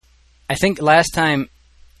I think last time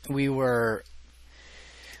we were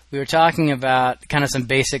talking about kind of some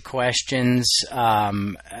basic questions,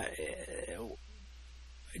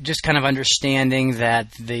 just kind of understanding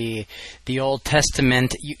that the Old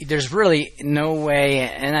Testament, there's really no way,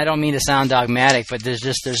 and I don't mean to sound dogmatic, but there's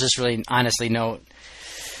just really honestly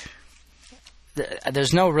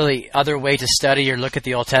there's no really other way to study or look at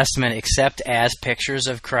the Old Testament except as pictures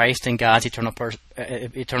of Christ and God's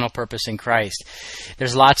eternal purpose in Christ.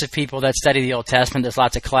 There's lots of people that study the Old Testament. There's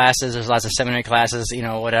lots of classes. There's lots of seminary classes.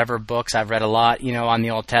 Whatever books. I've read a lot. On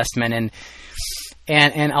the Old Testament,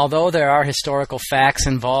 and although there are historical facts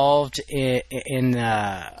involved in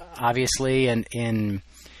obviously in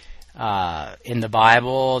the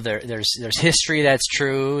Bible, there's history that's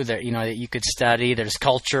true that that you could study. There's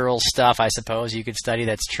cultural stuff, I suppose, you could study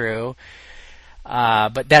that's true,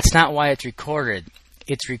 but that's not why it's recorded.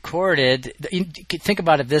 It's recorded. Think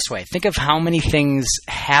about it this way. Think of how many things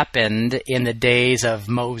happened in the days of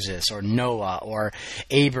Moses or Noah or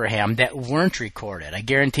Abraham that weren't recorded. I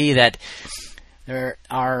guarantee that there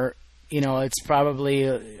are. It's probably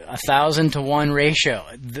 1,000 to 1 ratio.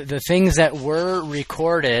 The things that were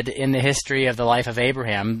recorded in the history of the life of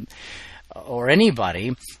Abraham or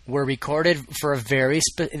anybody were recorded for a very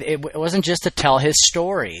it wasn't just to tell his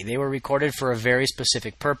story. They were recorded for a very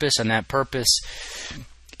specific purpose, and that purpose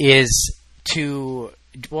is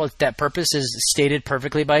that purpose is stated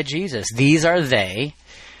perfectly by Jesus. These are they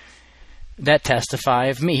that testify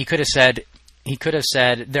of me. He could have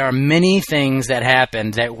said, there are many things that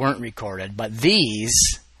happened that weren't recorded, but these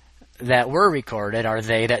that were recorded are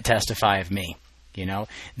they that testify of me.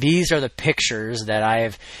 These are the pictures that I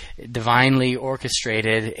have divinely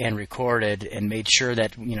orchestrated and recorded and made sure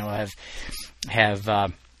that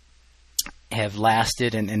have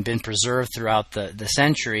lasted and been preserved throughout the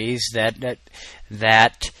centuries. That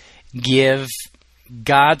give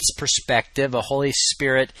God's perspective, a Holy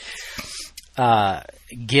Spirit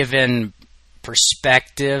given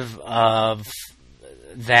perspective of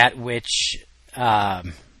that which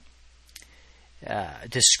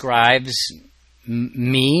describes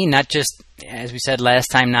me, not just, as we said last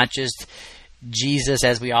time, not just Jesus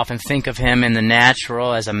as we often think of him in the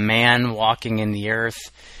natural, as a man walking in the earth,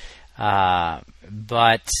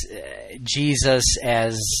 but Jesus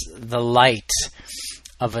as the light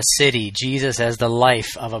of a city, Jesus as the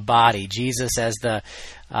life of a body, Jesus as the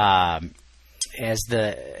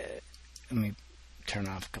let me turn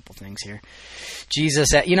off a couple things here.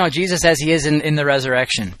 Jesus as he is in the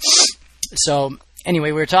resurrection. So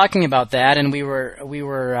anyway, we were talking about that, and we were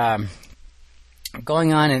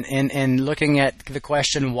going on and looking at the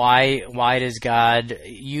question, why does God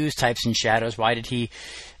use types and shadows? Why did he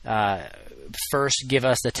first give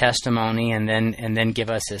us the testimony and then give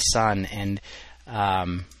us his Son? And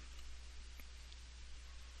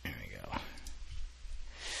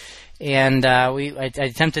And I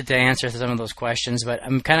attempted to answer some of those questions, but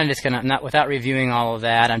I'm kind of just going to, not without reviewing all of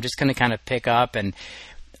that, I'm just going to kind of pick up and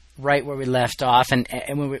right where we left off. And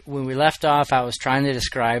when we left off, I was trying to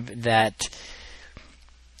describe that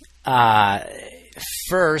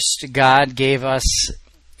first, God gave us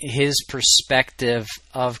his perspective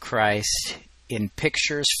of Christ in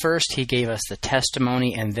pictures. First, he gave us the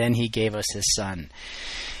testimony, and then he gave us his Son.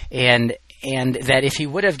 And that if he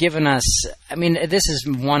would have given us, this is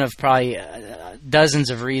one of probably dozens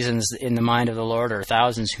of reasons in the mind of the Lord, or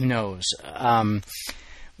thousands, who knows,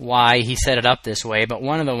 why he set it up this way. But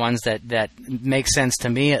one of the ones that makes sense to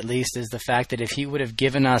me, at least, is the fact that if he would have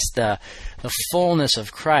given us the fullness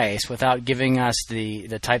of Christ without giving us the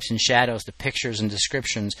types and shadows, the pictures and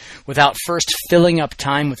descriptions, without first filling up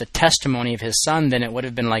time with the testimony of his Son, then it would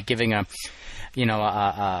have been like giving a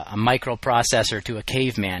microprocessor to a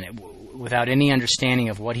caveman, without any understanding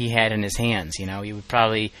of what he had in his hands. He would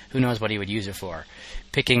probably, who knows what he would use it for,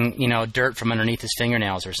 picking dirt from underneath his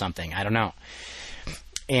fingernails or something. I don't know.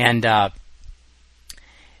 And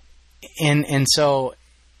so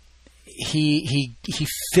he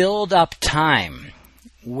filled up time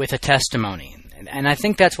with a testimony. And I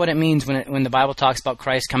think that's what it means when the Bible talks about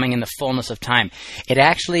Christ coming in the fullness of time.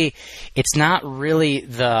 It's not really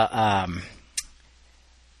the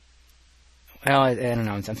well, I don't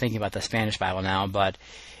know. I'm thinking about the Spanish Bible now, but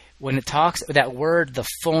when it talks, that word, the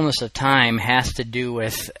fullness of time, has to do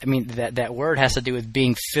with, that word has to do with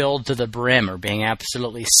being filled to the brim or being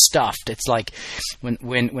absolutely stuffed. It's like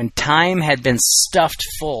when time had been stuffed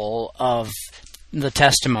full of the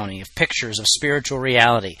testimony, of pictures, of spiritual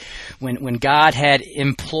reality, when God had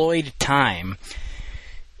employed time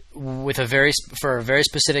for a very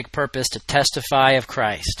specific purpose to testify of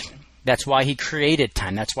Christ. That's why he created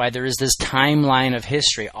time. That's why there is this timeline of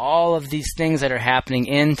history. All of these things that are happening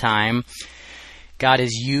in time, God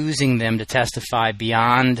is using them to testify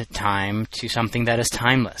beyond time to something that is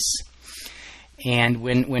timeless. And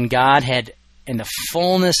when God had, in the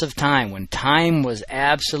fullness of time, when time was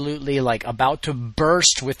absolutely like about to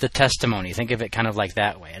burst with the testimony, think of it kind of like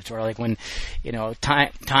that way. It's sort of like when,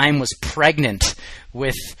 time was pregnant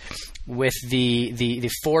with the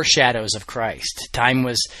foreshadows of Christ. Time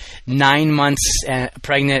was 9 months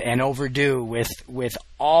pregnant and overdue with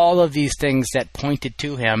all of these things that pointed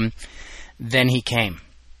to him. Then he came.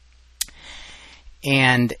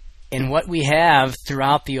 And what we have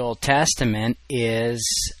throughout the Old Testament is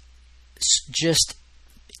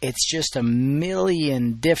it's just a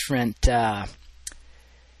million different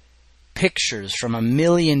pictures from a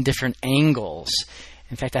million different angles.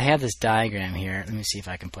 In fact, I have this diagram here. Let me see if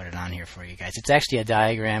I can put it on here for you guys. It's actually a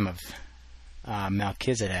diagram of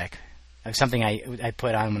Melchizedek, something I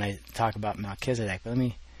put on when I talk about Melchizedek. But let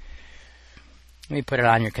me put it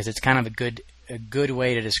on here because it's kind of a good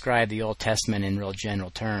way to describe the Old Testament in real general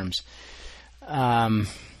terms.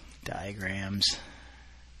 Diagrams.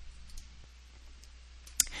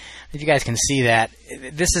 If you guys can see that,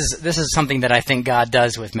 this is something that I think God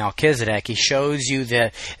does with Melchizedek. He shows you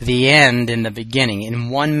the end in the beginning. In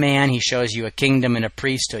one man, he shows you a kingdom and a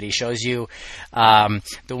priesthood. He shows you the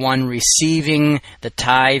one receiving the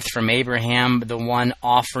tithe from Abraham, the one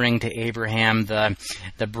offering to Abraham the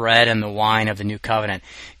bread and the wine of the new covenant.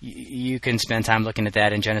 You can spend time looking at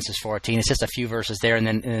that in Genesis 14. It's just a few verses there, and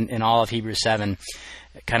then in all of Hebrews 7.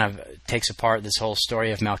 It kind of takes apart this whole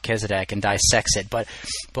story of Melchizedek and dissects it. But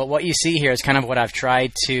what you see here is kind of what I've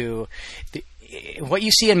tried to... What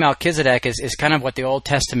you see in Melchizedek is kind of what the Old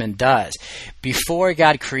Testament does. Before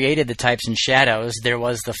God created the types and shadows, there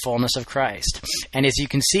was the fullness of Christ. And as you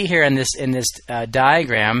can see here in this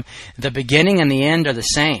diagram, the beginning and the end are the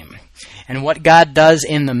same. And what God does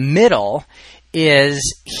in the middle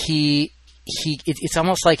is it's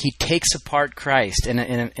almost like he takes apart Christ in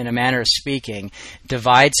a manner of speaking,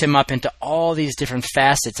 divides him up into all these different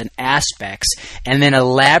facets and aspects, and then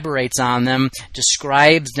elaborates on them,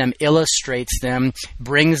 describes them, illustrates them,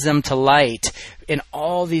 brings them to light in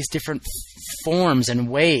all these different forms and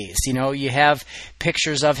ways. You have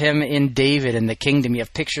pictures of him in David in the kingdom. You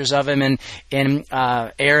have pictures of him in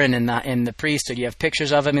Aaron in the priesthood. You have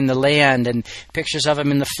pictures of him in the land and pictures of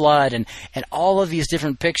him in the flood and all of these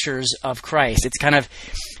different pictures of Christ. It's kind of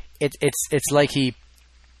it's like he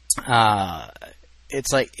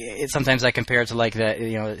sometimes I compare it to like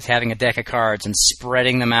having a deck of cards and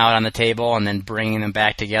spreading them out on the table and then bringing them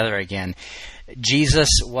back together again. Jesus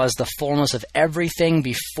was the fullness of everything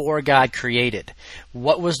before God created.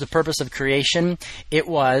 What was the purpose of creation? It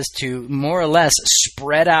was to more or less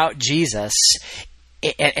spread out Jesus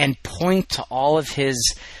and point to all of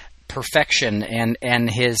his perfection and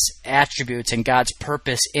his attributes and God's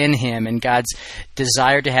purpose in him and God's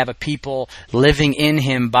desire to have a people living in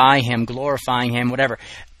him, by him, glorifying him, whatever.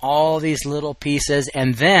 All these little pieces,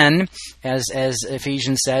 and then, as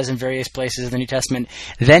Ephesians says in various places in the New Testament,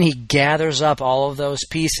 then he gathers up all of those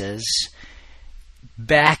pieces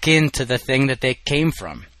back into the thing that they came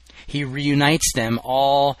from. He reunites them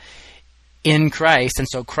all in Christ, and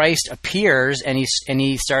so Christ appears and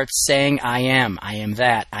he starts saying, I am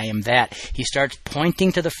that, I am that. He starts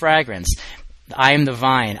pointing to the fragrance. I am the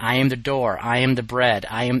vine, I am the door, I am the bread,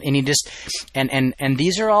 I am, and he just, and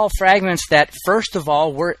these are all fragments that, first of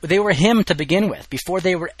all, were him to begin with, before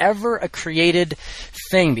they were ever a created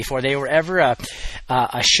thing, before they were ever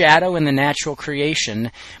a shadow in the natural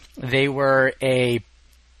creation. They were a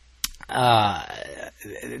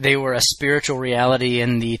spiritual reality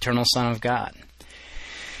in the eternal Son of God.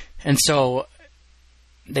 And so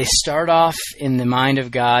they start off in the mind of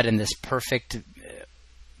God in this perfect,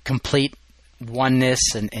 complete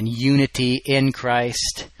oneness and unity in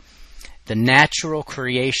Christ. The natural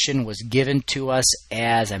creation was given to us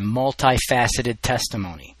as a multifaceted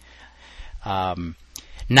testimony.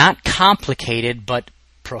 Not complicated, but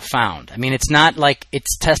profound. I mean, it's not like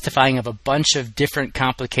it's testifying of a bunch of different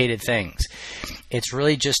complicated things. It's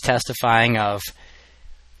really just testifying of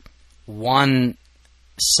one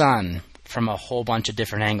Son from a whole bunch of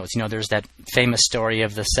different angles. There's that famous story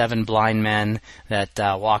of the 7 blind men that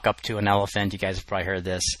walk up to an elephant. You guys have probably heard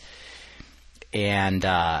this. And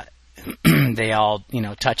they all,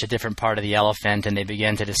 touch a different part of the elephant, and they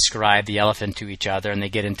begin to describe the elephant to each other, and they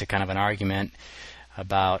get into kind of an argument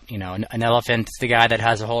about, an elephant, the guy that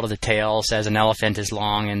has a hold of the tail says an elephant is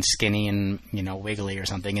long and skinny and, wiggly or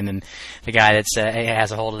something, and then the guy that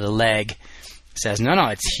has a hold of the leg says, no,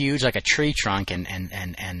 it's huge like a tree trunk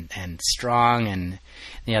and strong, and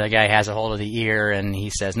the other guy has a hold of the ear, and he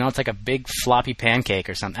says, no, it's like a big floppy pancake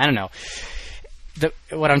or something. I don't know.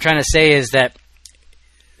 What I'm trying to say is that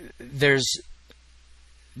there's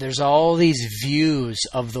all these views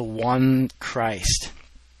of the one Christ,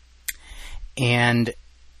 and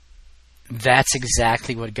that's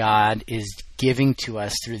exactly what God is giving to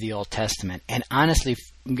us through the Old Testament. And honestly,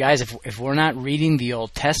 guys, if we're not reading the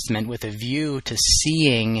Old Testament with a view to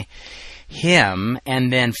seeing Him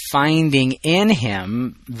and then finding in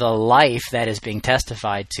Him the life that is being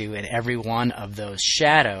testified to in every one of those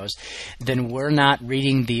shadows, then we're not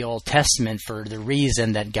reading the Old Testament for the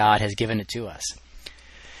reason that God has given it to us.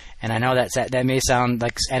 And I know that may sound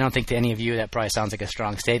like, I don't think to any of you that probably sounds like a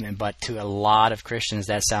strong statement, but to a lot of Christians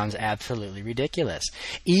that sounds absolutely ridiculous.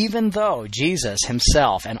 Even though Jesus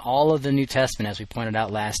Himself and all of the New Testament, as we pointed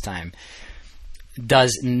out last time,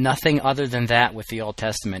 does nothing other than that with the Old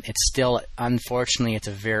Testament, it's still, unfortunately, it's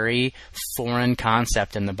a very foreign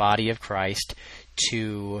concept in the body of Christ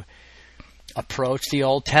to approach the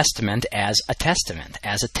Old Testament as a testament,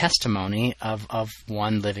 as a testimony of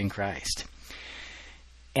one living Christ.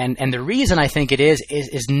 And the reason I think it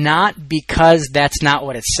is not because that's not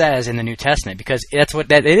what it says in the New Testament, because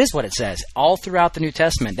it is what it says. All throughout the New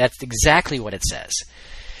Testament, that's exactly what it says.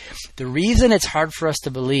 The reason it's hard for us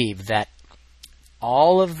to believe that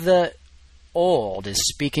all of the Old is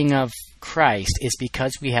speaking of Christ is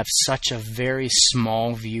because we have such a very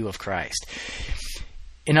small view of Christ.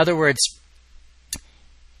 In other words,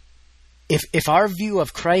 if our view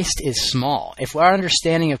of Christ is small, if our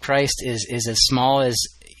understanding of Christ is as small as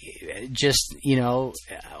just,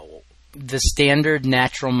 the standard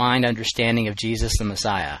natural mind understanding of Jesus the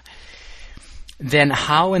Messiah, then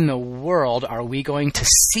how in the world are we going to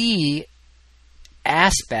see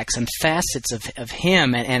aspects and facets of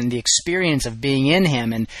Him and the experience of being in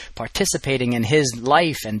Him and participating in His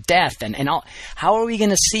life and death and all? How are we going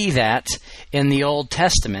to see that in the Old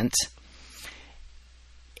Testament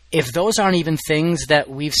if those aren't even things that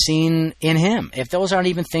we've seen in Him? If those aren't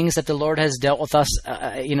even things that the Lord has dealt with us,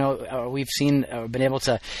 or we've seen or been able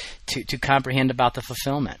to comprehend about the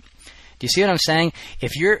fulfillment. Do you see what I'm saying?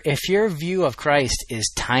 If your view of Christ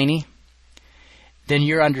is tiny, then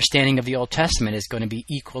your understanding of the Old Testament is going to be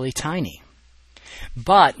equally tiny.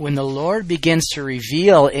 But when the Lord begins to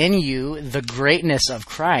reveal in you the greatness of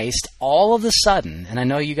Christ, all of a sudden, and I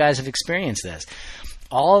know you guys have experienced this,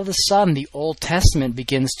 all of a sudden the Old Testament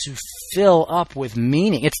begins to fill up with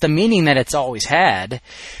meaning. It's the meaning that it's always had,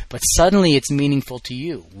 but suddenly it's meaningful to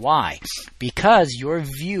you. Why? Because your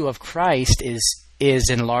view of Christ is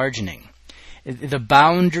enlarging. The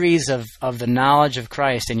boundaries of the knowledge of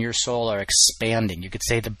Christ in your soul are expanding. You could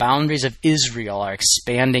say the boundaries of Israel are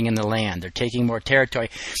expanding in the land. They're taking more territory.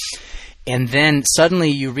 And then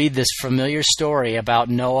suddenly you read this familiar story about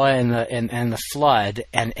Noah and the flood,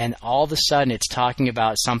 and all of a sudden it's talking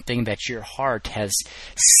about something that your heart has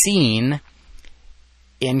seen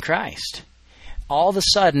in Christ. All of a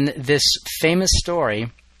sudden, this famous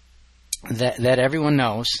story that everyone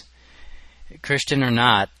knows, Christian or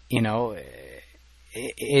not,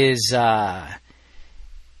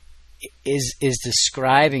 is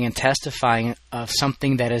describing and testifying of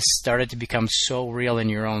something that has started to become so real in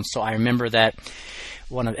your own soul. I remember that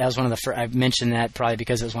I mentioned that probably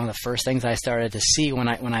because it was one of the first things I started to see when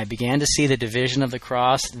I began to see the division of the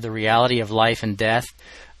cross, the reality of life and death,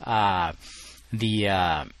 the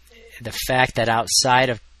fact that outside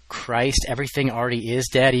of Christ everything already is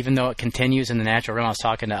dead, even though it continues in the natural realm. I was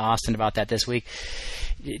talking to Austin about that this week.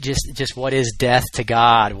 Just what is death to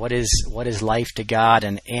God? What is life to God?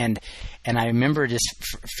 And I remember just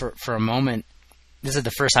for a moment, this is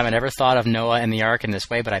the first time I'd ever thought of Noah and the ark in this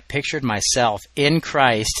way, but I pictured myself in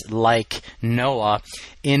Christ like Noah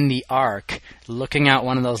in the ark, looking out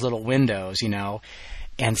one of those little windows,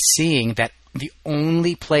 and seeing that the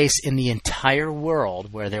only place in the entire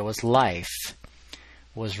world where there was life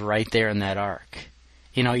was right there in that ark.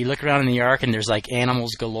 You look around in the ark and there's like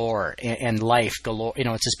animals galore and life galore.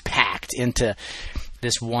 It's just packed into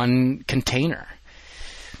this one container.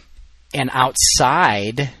 And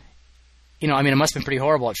outside, it must have been pretty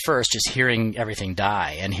horrible at first just hearing everything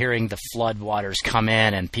die and hearing the flood waters come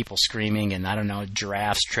in and people screaming and, I don't know,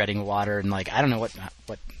 giraffes treading water and I don't know what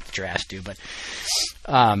giraffes do, but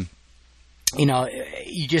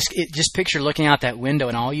you just picture looking out that window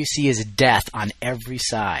and all you see is death on every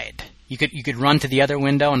side. You could run to the other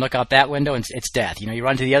window and look out that window and it's death. You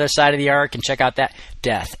run to the other side of the ark and check out that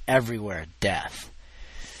death everywhere, death.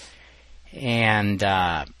 And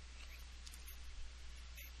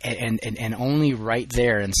only right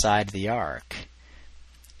there inside the ark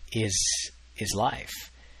is is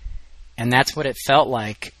life. And that's what it felt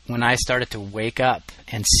like when I started to wake up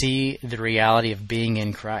and see the reality of being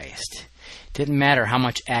in Christ. It didn't matter how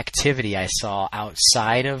much activity I saw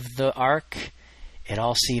outside of the ark. It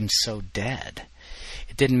all seemed so dead.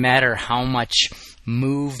 It didn't matter how much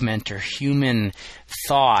movement or human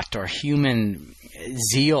thought or human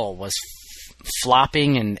zeal was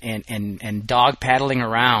flopping and dog paddling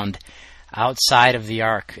around outside of the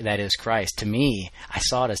ark that is Christ. To me, I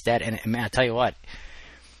saw it as dead. And man, I'll tell you what,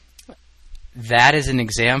 that is an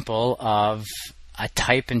example of a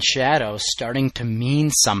type and shadow starting to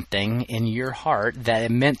mean something in your heart that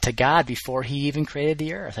it meant to God before he even created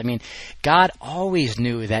the earth. I mean, God always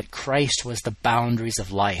knew that Christ was the boundaries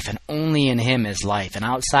of life, and only in him is life. And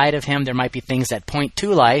outside of him, there might be things that point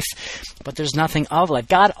to life, but there's nothing of life.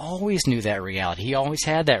 God always knew that reality. He always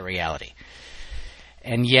had that reality.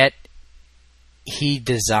 And yet, he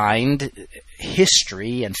designed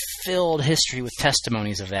history and filled history with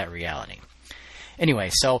testimonies of that reality. Anyway,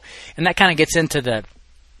 so, and that kind of gets into the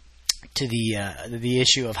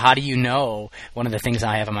issue of how do you know, one of the things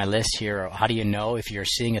I have on my list here, how do you know if you're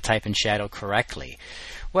seeing a type and shadow correctly?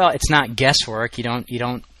 Well, it's not guesswork. You don't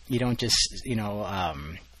just,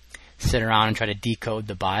 sit around and try to decode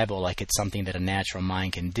the Bible like it's something that a natural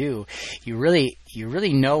mind can do. You really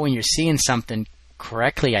know when you're seeing something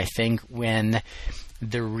correctly, I think, when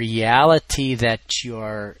the reality that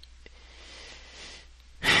you're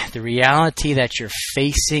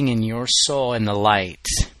facing in your soul in the light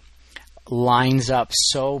lines up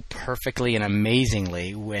so perfectly and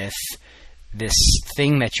amazingly with this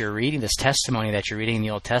thing that you're reading, this testimony that you're reading in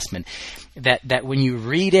the Old Testament, that when you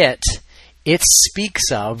read it, it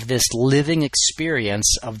speaks of this living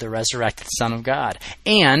experience of the resurrected Son of God.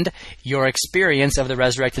 And your experience of the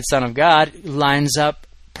resurrected Son of God lines up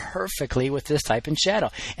perfectly with this type and shadow.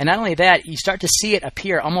 And not only that, you start to see it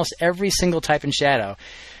appear almost every single type and shadow,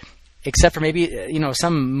 except for maybe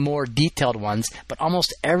some more detailed ones, but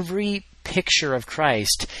almost every picture of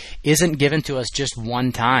Christ isn't given to us just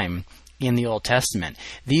one time in the Old Testament.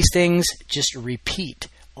 These things just repeat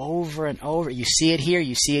over and over. You see it here,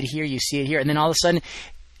 you see it here, you see it here, and then all of a sudden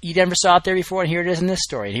you never saw it there before, and here it is in this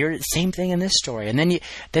story, and here it is, same thing in this story, and then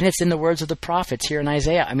it's in the words of the prophets here in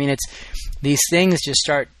Isaiah. I mean, it's these things you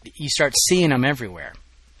start seeing them everywhere.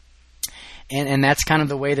 And that's kind of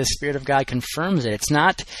the way the Spirit of God confirms it. It's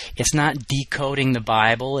not decoding the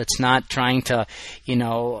Bible. It's not trying to,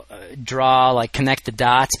 connect the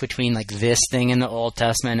dots between like this thing in the Old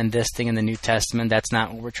Testament and this thing in the New Testament. That's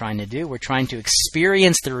not what we're trying to do. We're trying to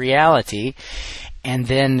experience the reality, and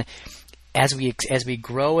then as we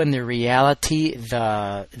grow in the reality,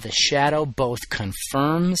 the shadow both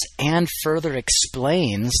confirms and further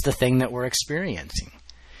explains the thing that we're experiencing.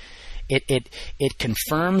 It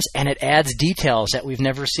confirms and it adds details that we've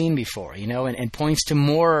never seen before, and points to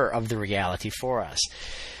more of the reality for us.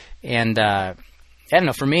 And I don't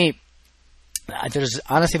know, for me, there's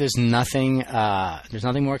nothing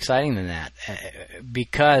more exciting than that,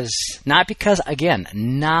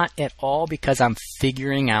 not at all because I'm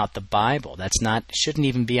figuring out the Bible. Shouldn't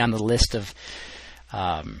even be on the list of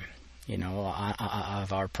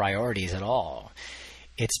of our priorities at all.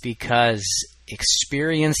 It's because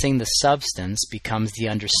experiencing the substance becomes the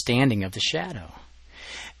understanding of the shadow.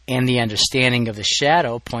 And the understanding of the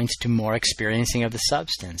shadow points to more experiencing of the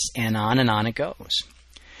substance. And on it goes.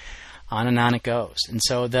 On and on it goes. And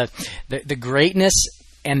so the greatness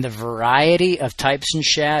and the variety of types and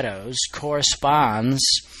shadows corresponds,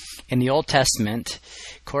 in the Old Testament,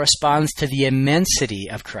 corresponds to the immensity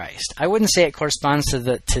of Christ. I wouldn't say it corresponds to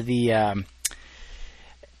the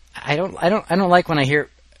I don't like when I hear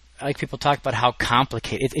people talk about how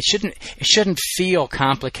complicated. It shouldn't feel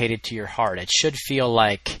complicated to your heart. It should feel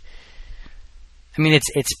like,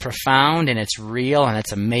 it's profound and it's real and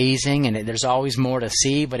it's amazing and there's always more to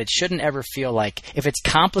see, but it shouldn't ever feel like, if it's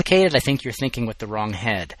complicated, I think you're thinking with the wrong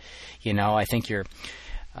head. I think you're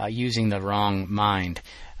using the wrong mind,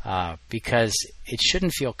 because it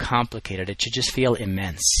shouldn't feel complicated. It should just feel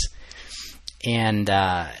immense. And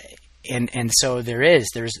so there's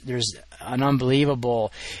an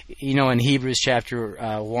unbelievable, in Hebrews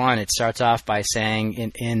chapter 1, it starts off by saying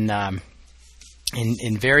in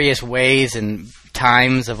various ways and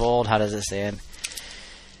times of old. How does it say it?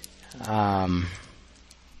 Let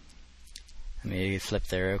me flip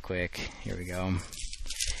there real quick. Here we go.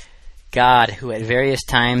 God, who at various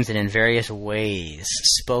times and in various ways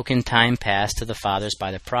spoke in time past to the fathers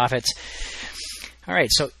by the prophets. All right,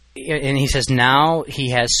 so, and he says now he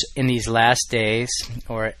has in these last days,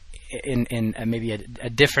 or in maybe a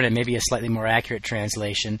different and maybe a slightly more accurate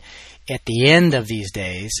translation, at the end of these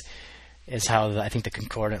days, is how I think the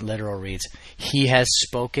Concordant Literal reads. He has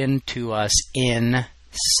spoken to us in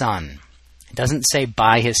Son. It doesn't say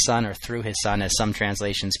by His Son or through His Son, as some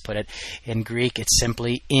translations put it. In Greek, it's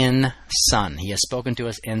simply in Son. He has spoken to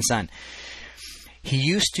us in Son. He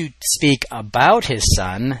used to speak about His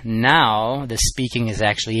Son. Now the speaking is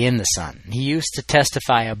actually in the Son. He used to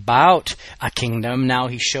testify about a kingdom. Now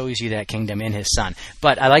He shows you that kingdom in His Son.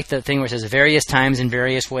 But I like the thing where it says various times in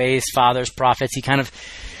various ways, fathers, prophets. He kind of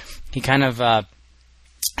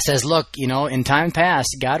says, look, in time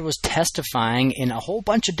past, God was testifying in a whole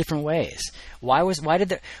bunch of different ways. Why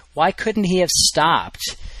couldn't He have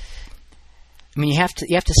stopped? I mean, you have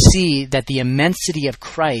to see that the immensity of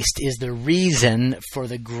Christ is the reason for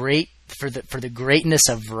the greatness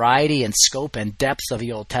of variety and scope and depth of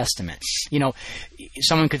the Old Testament.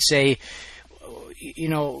 Someone could say,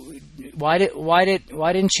 why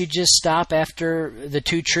didn't you just stop after the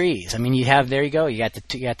two trees? I mean, there you go. You got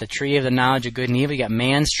the tree of the knowledge of good and evil. You got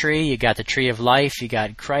man's tree. You got the tree of life. You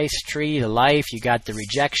got Christ's tree, the life. You got the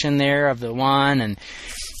rejection there of the one, and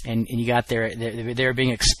you got they're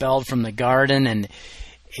being expelled from the garden, and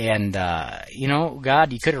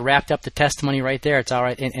God, you could have wrapped up the testimony right there. It's all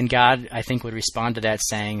right, and God, I think, would respond to that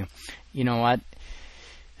saying, you know what,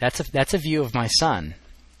 that's a view of my Son.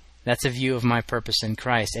 That's a view of my purpose in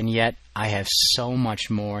Christ, and yet I have so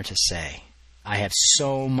much more to say. I have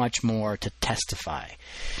so much more to testify.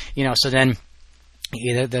 So then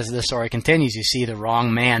the story continues. You see the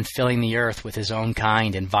wrong man filling the earth with his own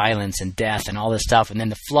kind and violence and death and all this stuff, and then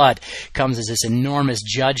the flood comes as this enormous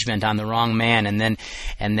judgment on the wrong man, and then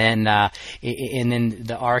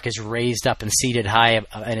the ark is raised up and seated high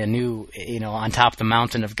in a new, on top of the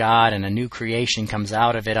mountain of God, and a new creation comes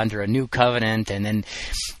out of it under a new covenant, and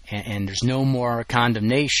there's no more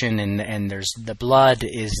condemnation, and there's the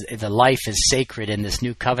life is sacred in this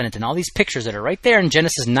new covenant, and all these pictures that are right there in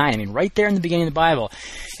Genesis 9. I mean, right there in the beginning of the Bible.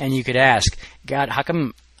 And you could ask, God, how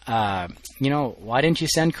come, why didn't you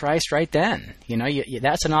send Christ right then?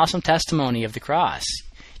 That's an awesome testimony of the cross.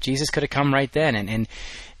 Jesus could have come right then, and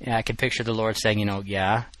I could picture the Lord saying,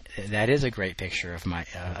 yeah, that is a great picture of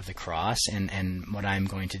the cross and what I'm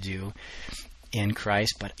going to do in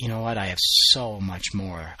Christ, but you know what? I have so much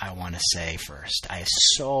more I want to say first. I have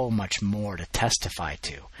so much more to testify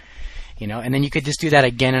to. And then you could just do that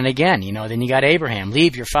again and again. Then you got Abraham,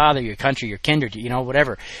 leave your father, your country, your kindred,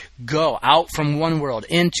 whatever. Go out from one world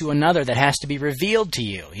into another that has to be revealed to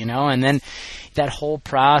you, and then that whole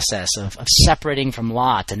process of separating from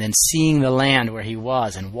Lot and then seeing the land where he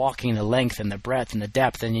was and walking the length and the breadth and the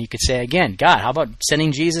depth. And you could say again, God, how about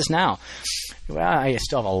sending Jesus now? Well, I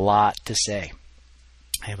still have a lot to say.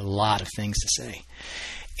 I have a lot of things to say.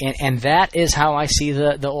 And that is how I see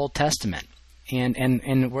the Old Testament.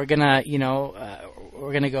 And we're gonna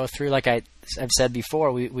we're gonna go through, like I've said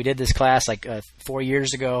before, we did this class like 4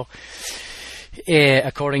 years ago,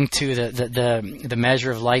 according to the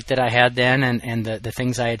measure of light that I had then, and the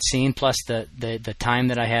things I had seen, plus the time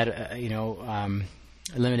that I had, a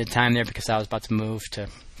limited time there because I was about to move to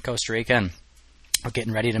Costa Rica and we're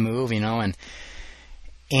getting ready to move,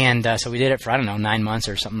 and so we did it for 9 months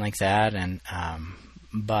or something like that, and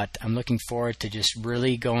but I'm looking forward to just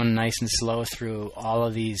really going nice and slow through all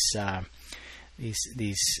of these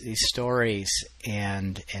stories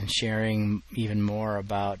and sharing even more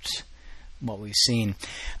about what we've seen.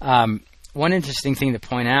 One interesting thing to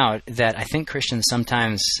point out that I think Christians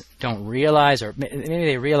sometimes don't realize, or maybe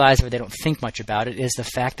they realize but they don't think much about it, is the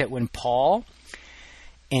fact that when Paul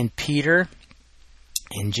and Peter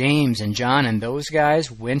and James and John and those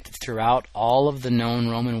guys went throughout all of the known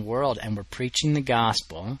Roman world and were preaching the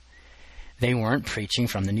gospel, they weren't preaching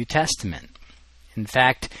from the New Testament. In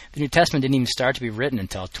fact, the New Testament didn't even start to be written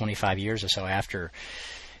until 25 years or so after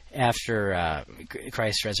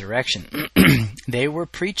Christ's resurrection. They were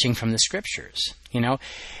preaching from the Scriptures.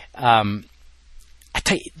 I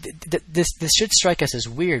tell you, this should strike us as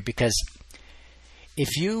weird, because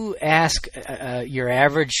if you ask your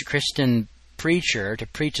average Christian preacher to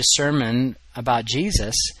preach a sermon about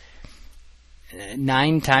Jesus,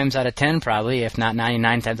 9 times out of 10 probably, if not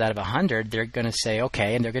 99 times out of 100, they're going to say,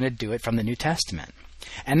 okay, and they're going to do it from the New Testament.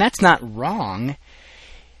 And that's not wrong.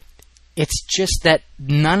 It's just that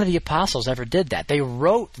none of the apostles ever did that. They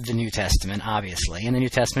wrote the New Testament, obviously, and the New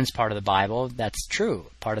Testament's part of the Bible. That's true,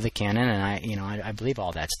 part of the canon, and I believe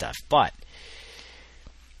all that stuff. But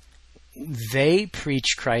they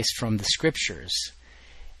preached Christ from the Scriptures.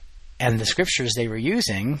 And the Scriptures they were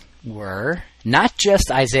using were not just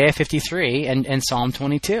Isaiah 53 and Psalm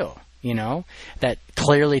 22, that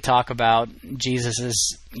clearly talk about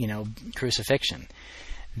Jesus' crucifixion.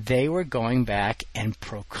 They were going back and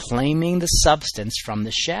proclaiming the substance from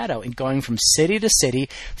the shadow, and going from city to city,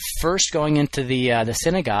 first going into the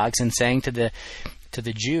synagogues and saying to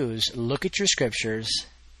the Jews, look at your scriptures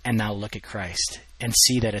and now look at Christ and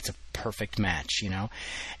see that it's a perfect match,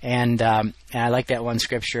 And I like that one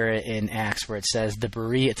scripture in Acts where it says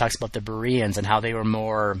it talks about the Bereans and how they were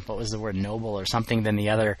more, what was the word, noble or something than the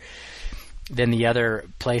other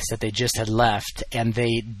place that they just had left, and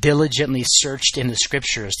they diligently searched in the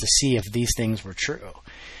scriptures to see if these things were true.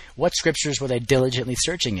 What scriptures were they diligently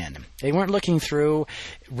searching in? They weren't looking through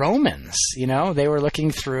Romans, they were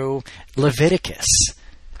looking through Leviticus.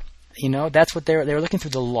 That's what they were looking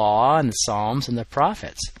through, the law and the Psalms and the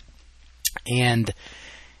prophets. And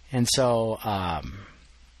so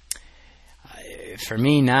for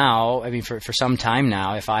me now, for some time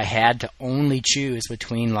now, if I had to only choose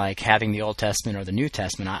between like having the Old Testament or the New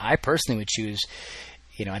Testament, I personally would choose,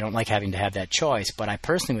 I don't like having to have that choice, but I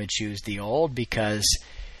personally would choose the Old, because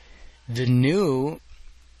the New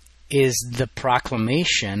is the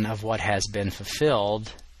proclamation of what has been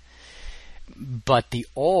fulfilled, but the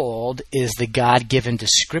Old is the God-given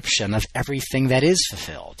description of everything that is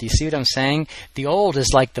fulfilled. Do you see what I'm saying? The Old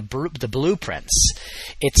is like the blueprints.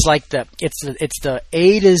 It's like it's the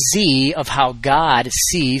A to Z of how God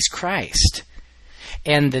sees Christ.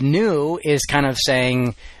 And the New is kind of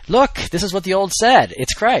saying, look, this is what the Old said.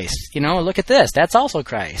 It's Christ. Look at this. That's also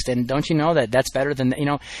Christ. And don't you know that that's better than,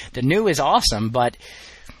 the New is awesome, but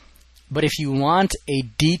if you want a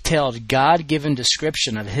detailed God-given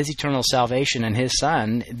description of His eternal salvation and His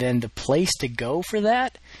Son, then the place to go for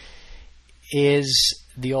that is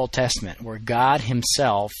the Old Testament, where God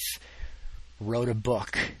Himself wrote a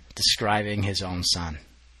book describing His own Son.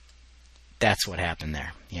 That's what happened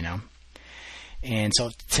there, And so,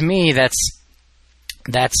 to me, those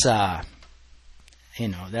are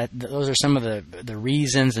some of the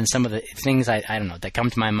reasons and some of the things I don't know that come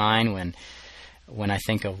to my mind when I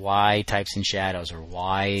think of why types and shadows, or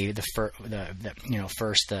why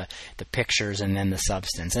first the pictures and then the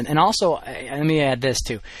substance. And also, let me add this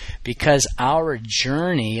too, because our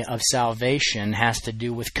journey of salvation has to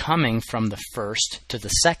do with coming from the first to the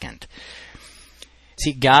second.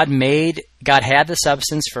 See, God had the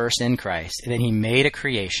substance first in Christ, and then He made a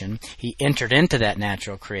creation. He entered into that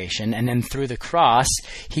natural creation, and then through the cross,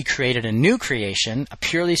 He created a new creation, a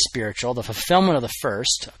purely spiritual, the fulfillment of the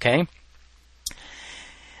first, okay?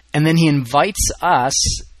 And then He invites us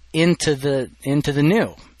into the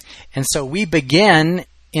new. And so we begin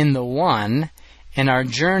in the one, and our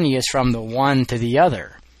journey is from the one to the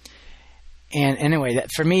other. And anyway, that,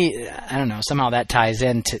 for me, I don't know, somehow that ties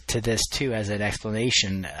into this too as an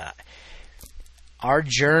explanation. Our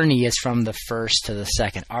journey is from the first to the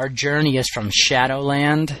second. Our journey is from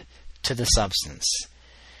shadowland to the substance.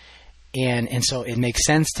 And so it makes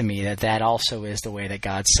sense to me that also is the way that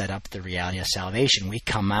God set up the reality of salvation. We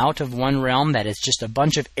come out of one realm that is just a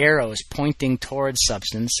bunch of arrows pointing towards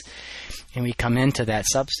substance, and we come into that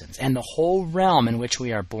substance. And the whole realm in which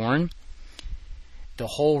we are born, the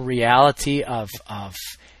whole reality of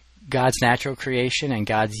God's natural creation and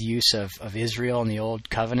God's use of Israel in the Old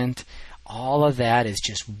Covenant, all of that is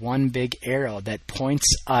just one big arrow that points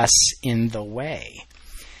us in the way.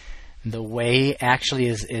 The way actually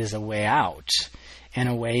is a way out and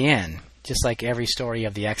a way in, just like every story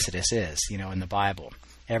of the Exodus is, in the Bible.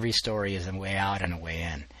 Every story is a way out and a way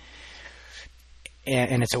in.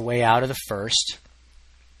 And it's a way out of the first,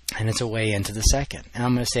 and it's a way into the second. And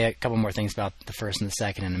I'm going to say a couple more things about the first and the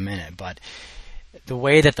second in a minute, but the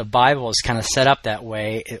way that the Bible is kind of set up that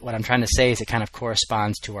way, what I'm trying to say is it kind of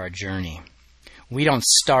corresponds to our journey. We don't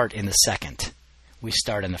start in the second. We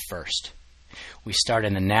start in the first. We start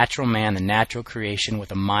in the natural man, the natural creation,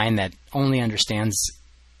 with a mind that only understands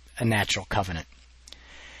a natural covenant.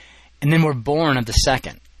 And then we're born of the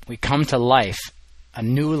second. We come to life, a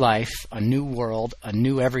new world, a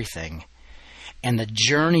new everything. And the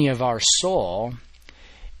journey of our soul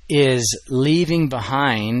is leaving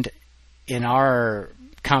behind, in our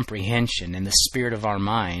comprehension, in the spirit of our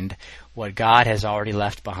mind, what God has already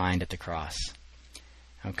left behind at the cross.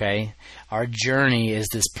 Okay? Our journey is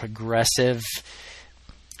this progressive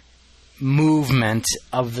movement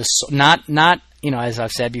of the soul. Not as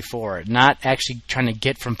I've said before, not actually trying to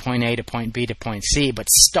get from point A to point B to point C, but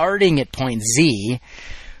starting at point Z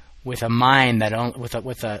with a mind with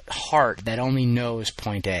a heart that only knows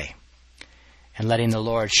point A, and letting the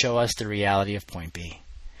Lord show us the reality of point B.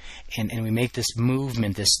 And we make this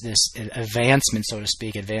movement, this advancement, so to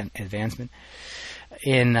speak, advancement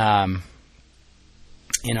in our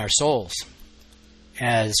souls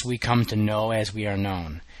as we come to know as we are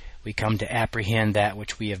known. We come to apprehend that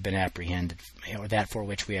which we have been apprehended, or that for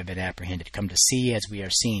which we have been apprehended. Come to see as we are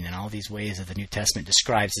seen. In all these ways that the New Testament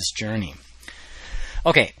describes this journey.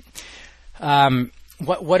 Okay.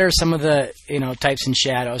 What are some of the types and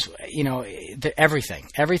shadows?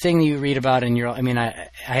 Everything you read about in your. I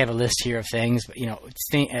have a list here of things, but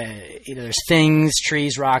there's things,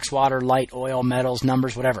 trees, rocks, water, light, oil, metals,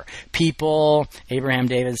 numbers, whatever. People, Abraham,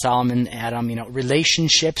 David, Solomon, Adam.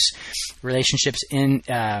 Relationships in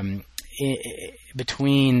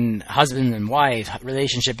between husband and wife,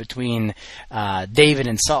 relationship between David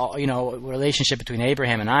and Saul, relationship between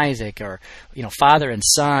Abraham and Isaac, or father and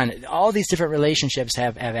son. All these different relationships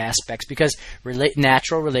have aspects, because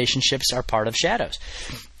natural relationships are part of shadows.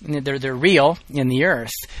 They're real in the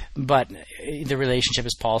earth, but the relationship,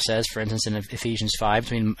 as Paul says, for instance, in Ephesians 5,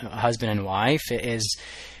 between husband and wife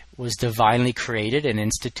was divinely created and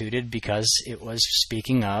instituted because it was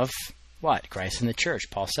speaking of what? Christ and the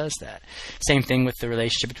church. Paul says that. Same thing with the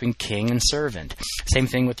relationship between king and servant. Same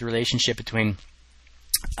thing with the relationship between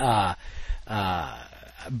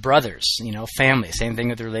brothers, family. Same thing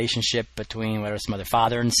with the relationship between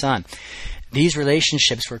father and son. These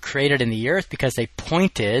relationships were created in the earth because they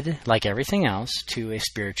pointed, like everything else, to a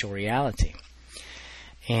spiritual reality.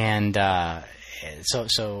 And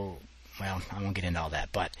so I won't get into all that,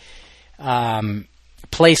 but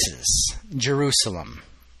places, Jerusalem,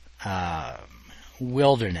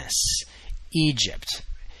 wilderness, Egypt,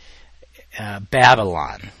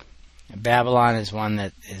 Babylon. Babylon is one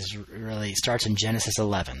that is really starts in Genesis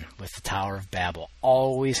 11 with the Tower of Babel.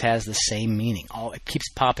 Always has the same meaning. It keeps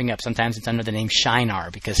popping up. Sometimes it's under the name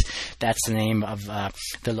Shinar, because that's the name of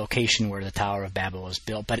the location where the Tower of Babel was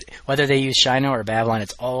built. But whether they use Shinar or Babylon,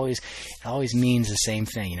 it always means the same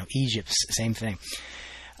thing. Egypt's same thing.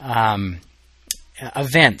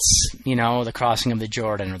 Events, the crossing of the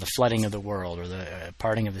Jordan, or the flooding of the world, or the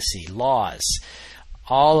parting of the sea. Laws,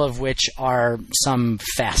 all of which are some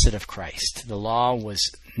facet of Christ. The law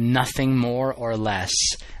was nothing more or less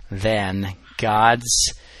than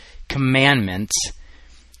God's commandment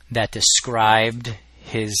that described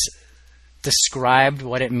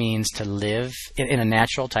what it means to live in a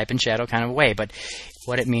natural type and shadow kind of way, but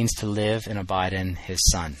what it means to live and abide in His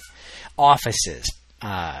Son. Offices,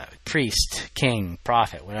 priest, king,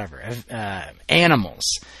 prophet, whatever. Animals.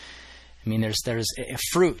 There's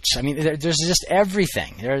fruits. There's just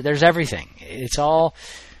everything. There's everything. It's all.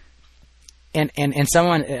 And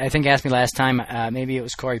someone I think asked me last time. Maybe it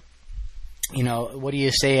was Corey. What do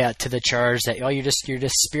you say to the charge that you're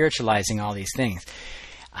just spiritualizing all these things?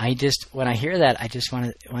 When I hear that, I just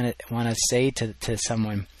want to say to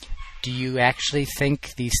someone, do you actually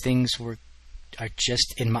think these things are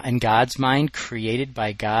just in God's mind created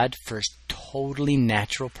by God for totally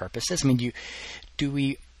natural purposes? Do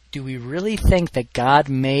we really think that God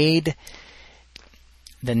made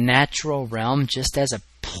the natural realm just as a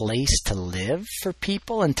place to live for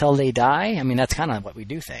people until they die? That's kind of what we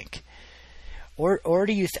do think. Or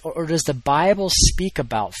does the Bible speak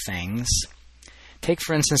about things? Take,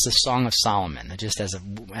 for instance, the Song of Solomon, just as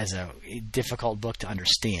a difficult book to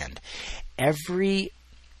understand. Every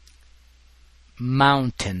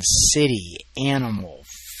mountain, city, animal,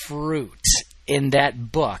 fruit in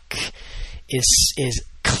that book is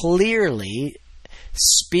clearly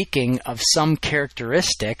speaking of some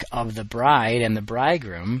characteristic of the bride and the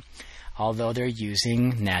bridegroom, although they're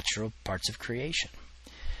using natural parts of creation.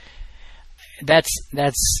 That's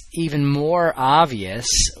even more obvious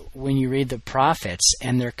when you read the prophets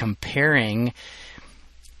and they're comparing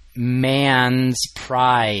man's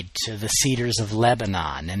pride to the cedars of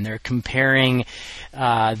Lebanon, and they're comparing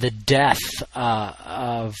the death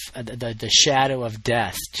of the shadow of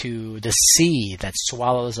death to the sea that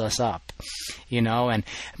swallows us up, and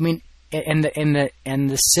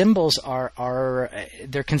the symbols are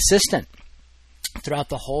they're consistent throughout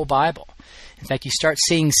the whole Bible. In fact, you start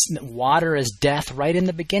seeing water as death right in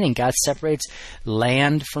the beginning. God separates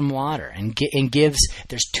land from water and gives.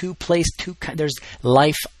 There's there's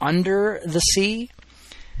life under the sea,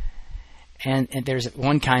 and there's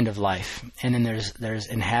one kind of life, and then there's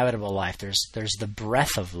inhabitable life. There's the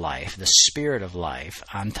breath of life, the spirit of life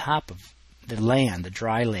on top of the land, the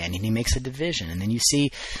dry land, and He makes a division. And then you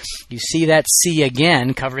see that sea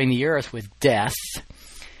again covering the earth with death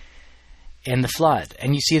in the flood.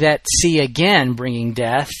 And you see that sea again bringing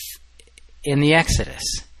death in the Exodus.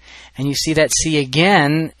 And you see that sea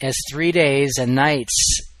again as 3 days and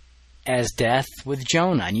nights as death with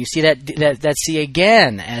Jonah. And you see that sea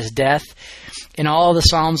again as death in all the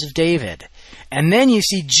Psalms of David. And then you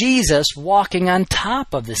see Jesus walking on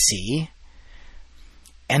top of the sea.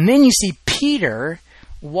 And then you see Peter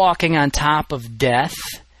walking on top of death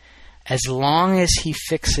as long as he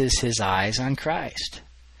fixes his eyes on Christ.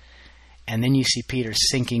 And then you see Peter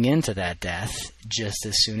sinking into that death just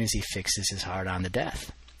as soon as he fixes his heart on the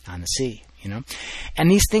death, on the sea,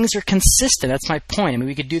 And these things are consistent. That's my point. I mean,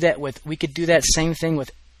 we could do that same thing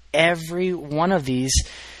with every one of these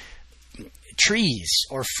trees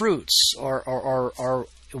or fruits or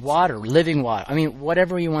water, living water. I mean,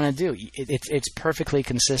 whatever you want to do, it's perfectly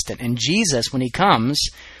consistent. And Jesus, when he comes,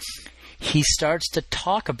 he starts to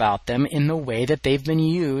talk about them in the way that they've been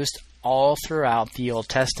used all throughout the Old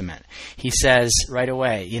Testament. He says right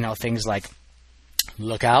away, things like,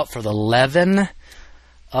 look out for the leaven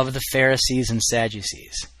of the Pharisees and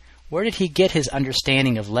Sadducees. Where did he get his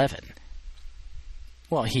understanding of leaven?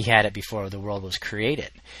 Well, he had it before the world was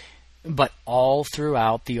created. But all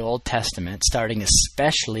throughout the Old Testament, starting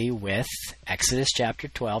especially with Exodus chapter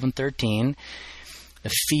 12 and 13, the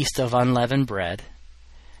Feast of Unleavened Bread,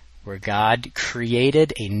 where God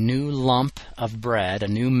created a new lump of bread, a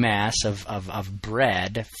new mass of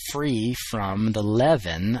bread free from the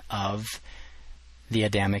leaven of the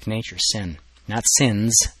Adamic nature, sin. Not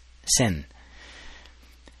sins, sin.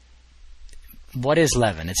 What is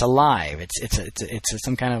leaven? It's alive. It's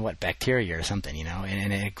some kind of bacteria or something,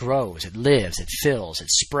 and it grows, it lives, it fills, it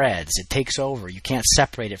spreads, it takes over. You can't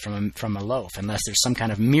separate it from a loaf unless there's some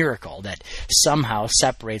kind of miracle that somehow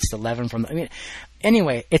separates the leaven from.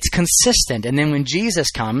 Anyway, it's consistent. And then when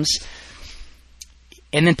Jesus comes,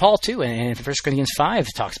 and then Paul too, in 1 Corinthians 5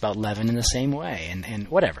 talks about leaven in the same way, and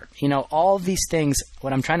whatever. All of these things.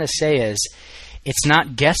 What I'm trying to say is, it's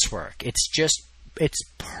not guesswork. It's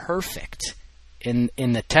perfect. In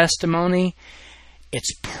the testimony,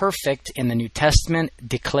 it's perfect in the New Testament,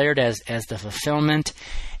 declared as the fulfillment,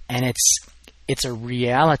 and it's a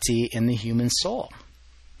reality in the human soul.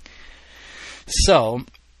 So,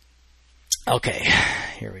 okay,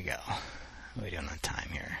 here we go. What are we doing on time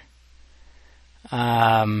here?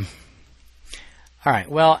 All right.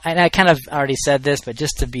 Well, and I kind of already said this, but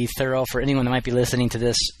just to be thorough for anyone that might be listening to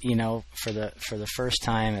this, for the first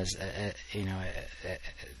time, as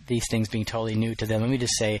these things being totally new to them, let me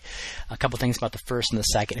just say a couple things about the first and the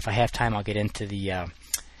second. If I have time, I'll get into the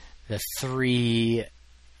three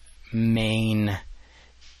main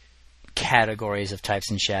categories of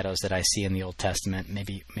types and shadows that I see in the Old Testament.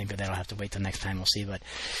 Maybe that'll have to wait till next time. We'll see. But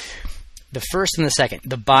the first and the second,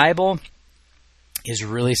 the Bible is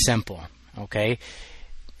really simple. Okay,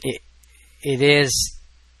 it is,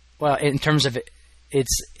 well, in terms of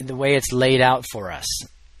it's the way it's laid out for us.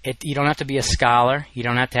 You don't have to be a scholar. You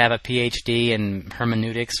don't have to have a PhD in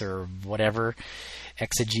hermeneutics or whatever,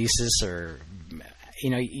 exegesis, or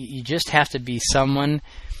you just have to be someone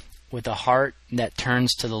with a heart that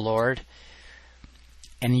turns to the Lord.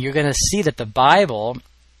 And you're going to see that the Bible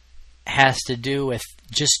has to do with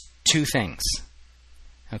just two things.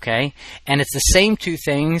 Okay? And it's the same two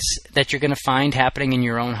things that you're going to find happening in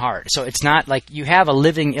your own heart. So it's not like you have a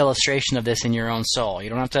living illustration of this in your own soul. You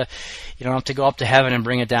don't have to go up to heaven and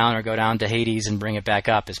bring it down, or go down to Hades and bring it back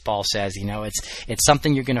up, as Paul says. It's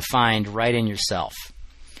something you're going to find right in yourself.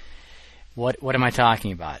 What am I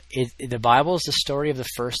talking about? The Bible is the story of the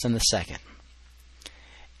first and the second.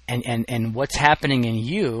 And what's happening in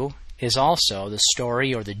you is also the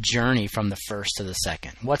story or the journey from the first to the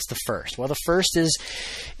second. What's the first? Well, the first is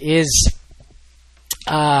the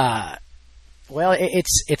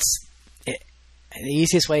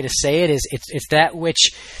easiest way to say it is it's that which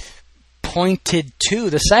pointed to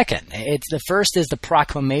the second. The first is the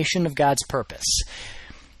proclamation of God's purpose,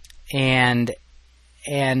 and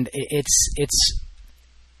it's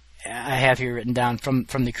I have here written down from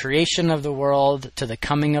the creation of the world to the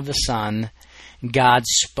coming of the Son. God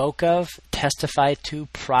spoke of, testified to,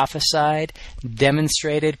 prophesied,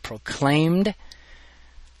 demonstrated, proclaimed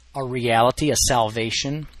a reality, a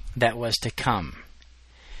salvation that was to come.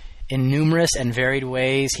 In numerous and varied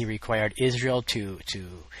ways, he required Israel to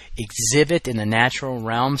exhibit in the natural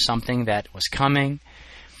realm something that was coming.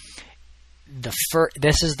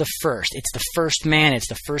 This is the first. It's the first man. It's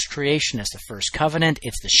the first creation. It's the first covenant.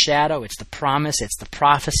 It's the shadow. It's the promise. It's the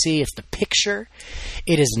prophecy. It's the picture.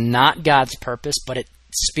 It is not God's purpose, but it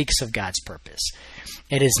speaks of God's purpose.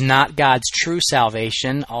 It is not God's true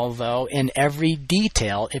salvation, although in every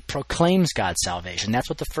detail it proclaims God's salvation. That's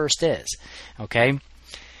what the first is. Okay?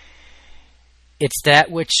 It's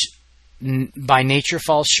that which by nature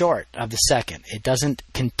falls short of the second. It doesn't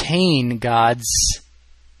contain God's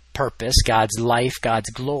purpose, God's life, God's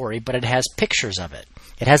glory, but it has pictures of it.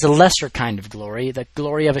 It has a lesser kind of glory, the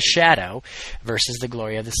glory of a shadow versus the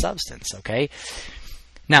glory of the substance, okay?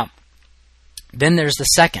 Now, then there's the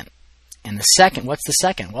second. And the second, what's the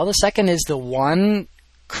second? Well, the second is the one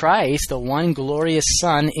Christ, the one glorious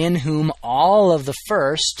Son, in whom all of the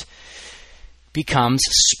first becomes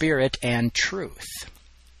spirit and truth.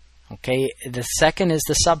 Okay, the second is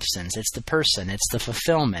the substance, it's the person, it's the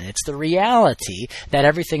fulfillment, it's the reality that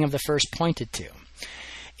everything of the first pointed to.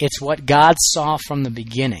 It's what God saw from the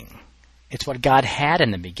beginning. It's what God had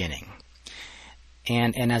in the beginning.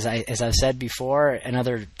 And as I've said before in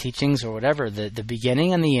other teachings or whatever, the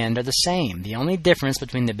beginning and the end are the same. The only difference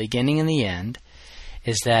between the beginning and the end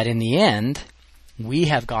is that in the end, we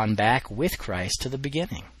have gone back with Christ to the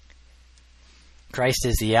beginning. Christ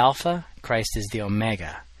is the Alpha, Christ is the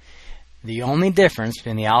Omega. The only difference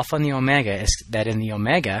between the Alpha and the Omega is that in the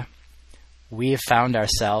Omega, we have found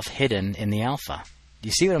ourselves hidden in the Alpha. Do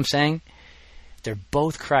you see what I'm saying? They're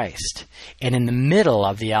both Christ. And in the middle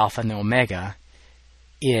of the Alpha and the Omega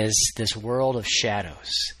is this world of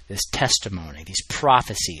shadows, this testimony, these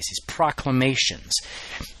prophecies, these proclamations,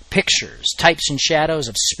 pictures, types and shadows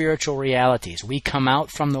of spiritual realities. We come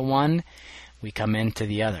out from the one, we come into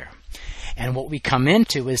the other. And what we come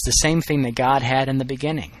into is the same thing that God had in the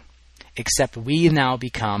beginning, except we now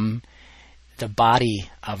become the body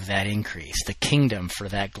of that increase, the kingdom for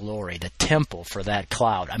that glory, the temple for that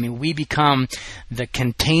cloud. I mean, we become the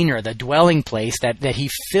container, the dwelling place that he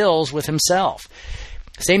fills with himself.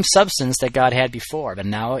 Same substance that God had before, but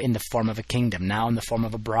now in the form of a kingdom, now in the form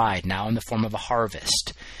of a bride, now in the form of a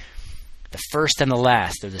harvest. The first and the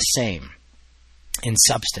last, they're the same in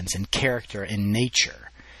substance, in character, in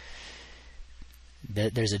nature.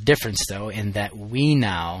 There's a difference, though, in that we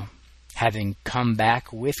now, having come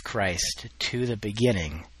back with Christ to the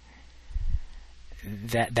beginning,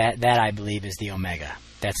 that I believe is the Omega.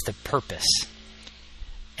 That's the purpose.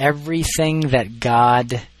 Everything that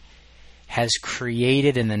God has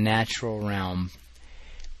created in the natural realm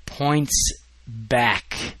points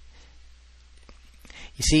back.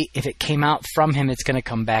 You see, if it came out from him, it's going to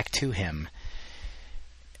come back to him.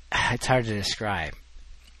 It's hard to describe.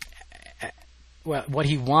 Well, what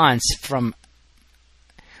he wants from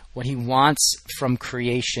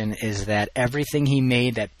creation is that everything he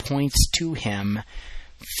made that points to him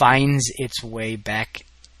finds its way back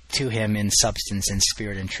to him in substance and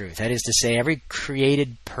spirit and truth. That is to say, every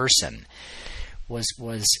created person was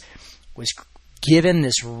given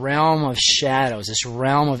this realm of shadows, this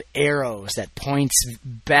realm of arrows that points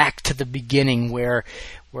back to the beginning where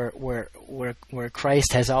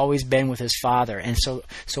Christ has always been with his Father. And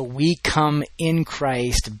so we come in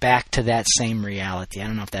Christ back to that same reality. I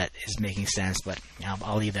don't know if that is making sense, but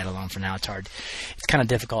I'll leave that alone for now. It's hard. It's kind of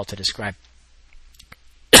difficult to describe.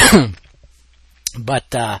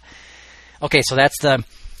 But okay, so that's the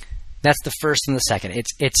first and the second.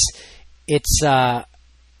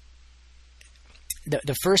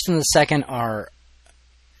 The first and the second are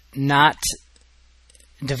not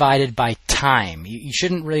divided by time. You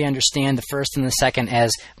shouldn't really understand the first and the second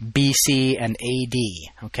as BC and AD,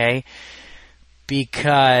 okay?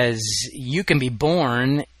 Because you can be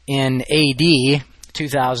born in AD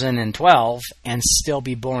 2012 and still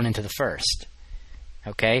be born into the first,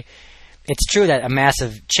 okay? It's true that a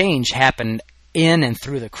massive change happened in and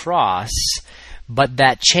through the cross, but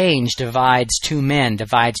that change divides two men,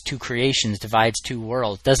 divides two creations, divides two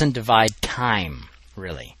worlds, doesn't divide time,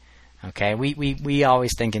 really. Okay, we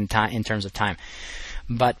always think in terms of time,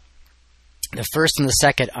 but the first and the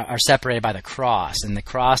second are separated by the cross, and the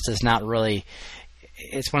cross is not really.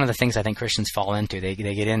 It's one of the things I think Christians fall into. They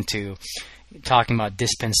get into talking about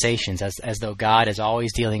dispensations as though God is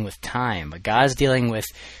always dealing with time, but God's dealing with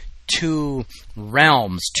two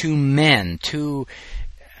realms, two men,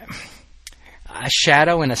 a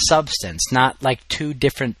shadow and a substance, not like two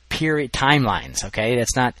different period timelines. Okay,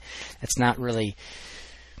 that's not really.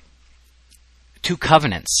 Two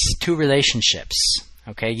covenants, two relationships,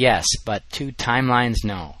 okay, yes, but two timelines,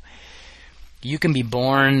 no. You can be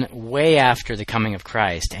born way after the coming of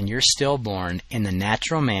Christ, and you're still born in the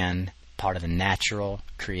natural man, part of the natural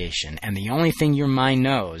creation. And the only thing your mind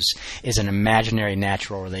knows is an imaginary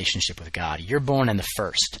natural relationship with God. You're born in the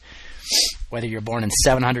first. Whether you're born in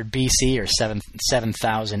 700 BC or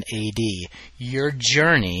 7000 AD, your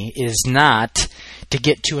journey is not to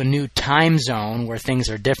get to a new time zone where things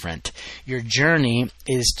are different. Your journey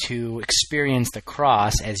is to experience the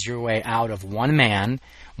cross as your way out of one man,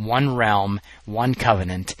 one realm, one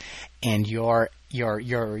covenant, and your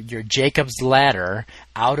Jacob's ladder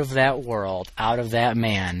out of that world, out of that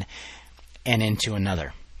man, and into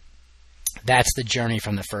another. That's the journey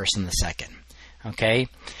from the first and the second. Okay?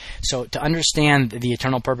 So to understand the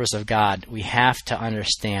eternal purpose of God, we have to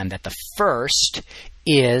understand that the first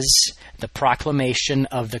is the proclamation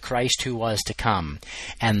of the Christ who was to come.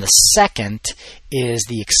 And the second is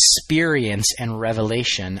the experience and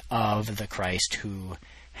revelation of the Christ who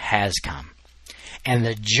has come. And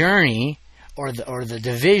the journey, or the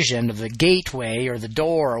division of the gateway or the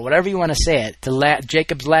door, or whatever you want to say it,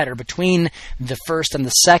 Jacob's ladder between the first and the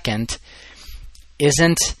second,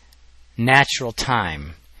 isn't natural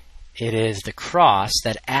time. It is the cross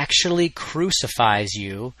that actually crucifies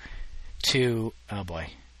you to... Oh boy.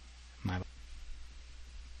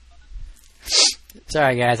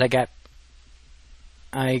 Sorry guys, I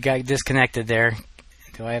got disconnected there.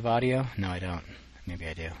 Do I have audio? No, I don't. Maybe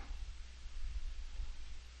I do.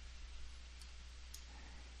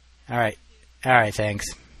 All right, thanks.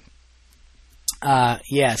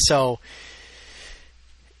 So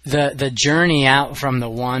the journey out from the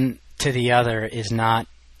one to the other is not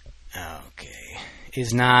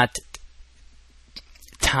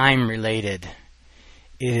time related.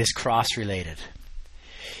 It is cross related.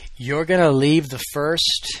 You're going to leave the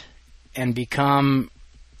first and become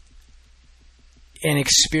and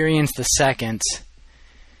experience the second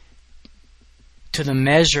to the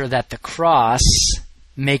measure that the cross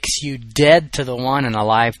makes you dead to the one and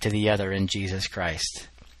alive to the other in Jesus Christ.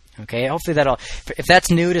 Okay, hopefully if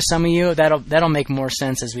that's new to some of you, that'll make more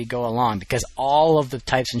sense as we go along, because all of the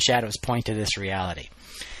types and shadows point to this reality.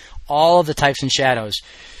 All of the types and shadows,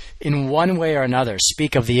 in one way or another,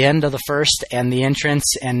 speak of the end of the first and the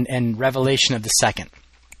entrance and revelation of the second.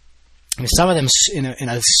 I mean, some of them in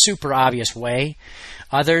a super obvious way,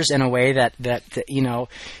 others in a way that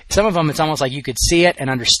some of them it's almost like you could see it and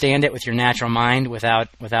understand it with your natural mind without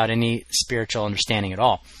any spiritual understanding at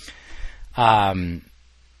all.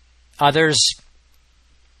 Others,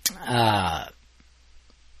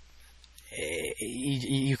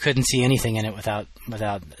 you couldn't see anything in it without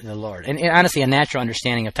the Lord. And honestly, a natural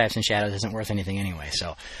understanding of types and shadows isn't worth anything anyway.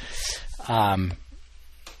 So,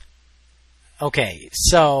 okay,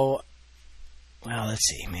 so, well, let's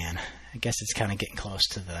see, man. I guess it's kind of getting close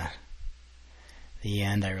to the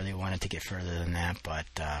end. I really wanted to get further than that, but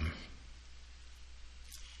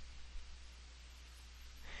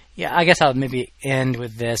yeah, I guess I'll maybe end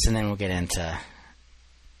with this, and then we'll get into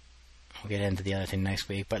the other thing next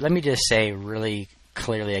week. But let me just say really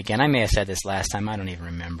clearly again, I may have said this last time, I don't even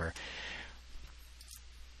remember.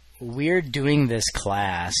 We're doing this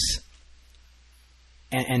class,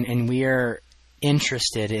 and we are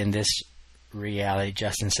interested in this reality.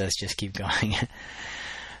 Justin says, just keep going.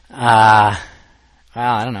 Well,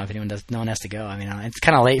 I don't know if no one has to go. I mean, it's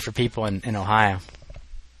kind of late for people in Ohio.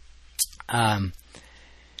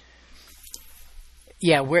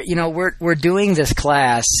 Yeah, we're doing this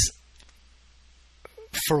class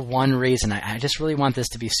for one reason. I just really want this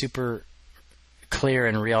to be super clear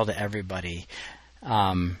and real to everybody.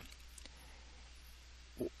 We're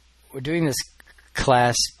doing this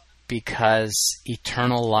class because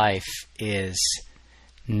eternal life is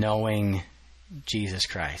knowing Jesus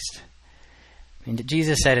Christ. I mean,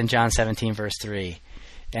 Jesus said in John 17, verse 3,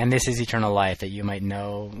 and this is eternal life, that you might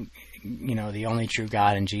know, the only true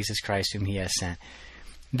God and Jesus Christ whom he has sent.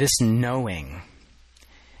 This knowing,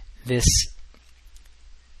 this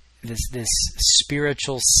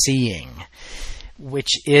spiritual seeing,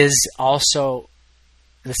 which is also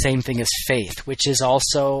the same thing as faith, which is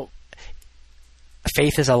also,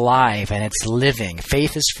 faith is alive and it's living.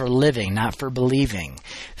 Faith is for living, not for believing.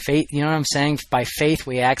 Faith, you know what I'm saying? By faith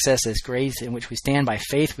we access this grace in which we stand. By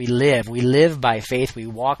faith we live. We live by faith. We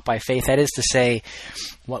walk by faith. That is to say,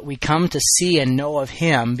 what we come to see and know of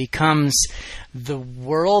him becomes the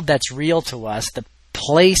world that's real to us, the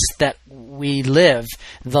place that we live,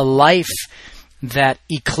 the life that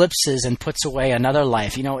eclipses and puts away another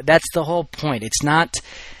life. That's the whole point. It's not...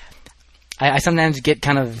 I sometimes get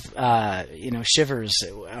kind of, shivers,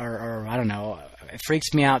 or I don't know. It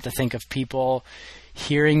freaks me out to think of people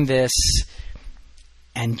hearing this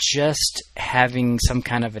and just having some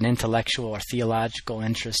kind of an intellectual or theological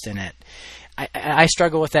interest in it. I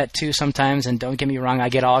struggle with that too sometimes, and don't get me wrong, I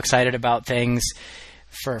get all excited about things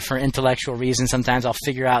for intellectual reasons. Sometimes I'll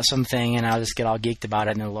figure out something and I'll just get all geeked about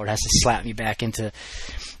it, and the Lord has to slap me back into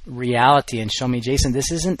reality and show me, Jason,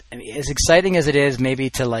 this isn't, as exciting as it is maybe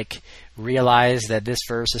to realize that this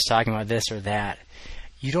verse is talking about this or that.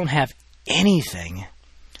 You don't have anything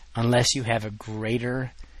unless you have a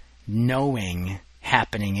greater knowing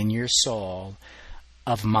happening in your soul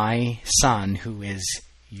of my Son who is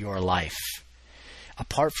your life.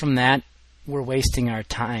 Apart from that, we're wasting our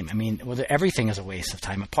time. I mean, everything is a waste of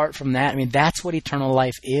time. Apart from that, that's what eternal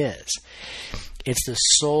life is. It's the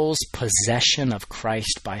soul's possession of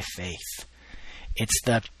Christ by faith. It's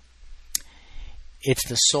the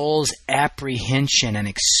soul's apprehension and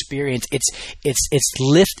experience. It's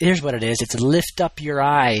lift. Here's what it is. It's lift up your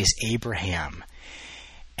eyes, Abraham,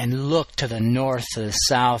 and look to the north, to the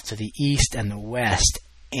south, to the east and the west,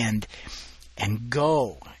 and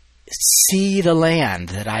go see the land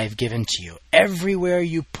that I have given to you. Everywhere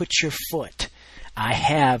you put your foot, I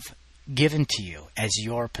have given to you as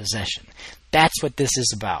your possession. That's what this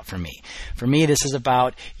is about for me. For me, this is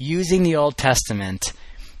about using the Old Testament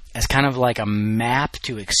as kind of like a map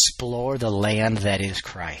to explore the land that is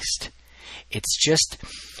Christ. It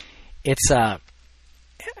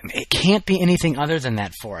can't be anything other than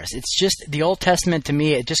that for us. It's just the Old Testament to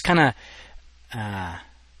me. It just kind of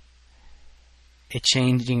a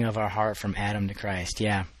changing of our heart from Adam to Christ.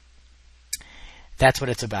 Yeah, that's what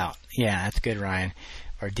it's about. Yeah, that's good, Ryan,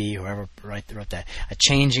 or D, whoever wrote that. A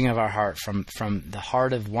changing of our heart from the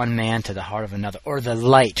heart of one man to the heart of another, or the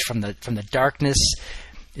light from the darkness.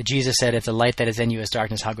 Jesus said, "If the light that is in you is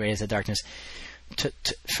darkness, how great is the darkness?"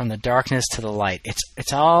 From the darkness to the light.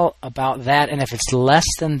 It's all about that. And if it's less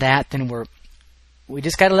than that, then we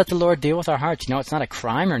just got to let the Lord deal with our hearts. It's not a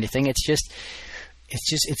crime or anything. It's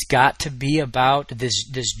got to be about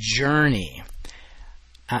this journey.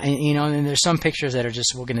 And there's some pictures that are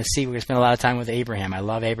just we're going to spend a lot of time with Abraham. I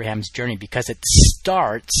love Abraham's journey because it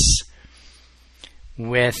starts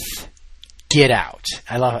with get out.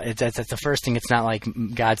 I love it. That's the first thing. It's not like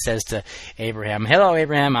God says to Abraham, "Hello,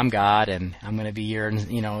 Abraham, I'm God, and I'm going to be your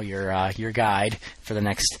guide for the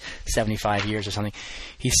next 75 years or something."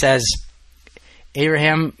 He says,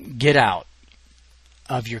 "Abraham, get out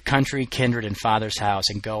of your country, kindred, and father's house,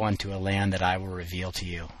 and go unto a land that I will reveal to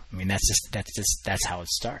you." I mean, that's how it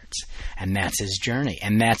starts, and that's his journey,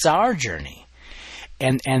 and that's our journey.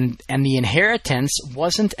 And the inheritance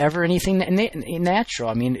wasn't ever anything natural.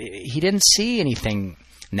 I mean, he didn't see anything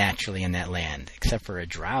naturally in that land except for a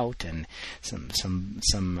drought and some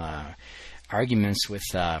arguments with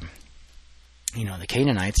the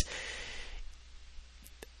Canaanites.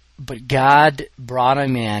 But God brought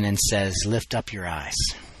him in and says, "Lift up your eyes,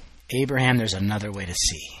 Abraham. There's another way to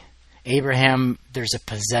see. Abraham, there's a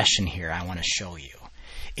possession here I want to show you.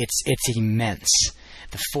 It's immense."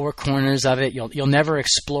 The four corners of it, you'll never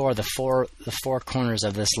explore the four corners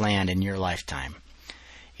of this land in your lifetime.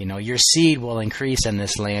 Your seed will increase in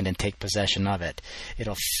this land and take possession of it.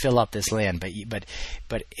 It'll fill up this land, but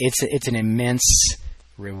it's an immense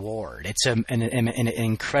reward. It's an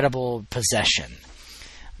incredible possession.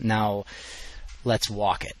 Now, let's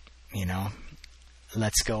walk it.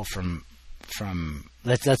 Let's go from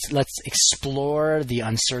let's explore the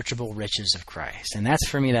unsearchable riches of Christ. And that's,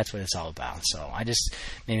 for me, that's what it's all about. So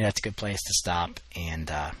maybe that's a good place to stop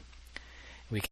and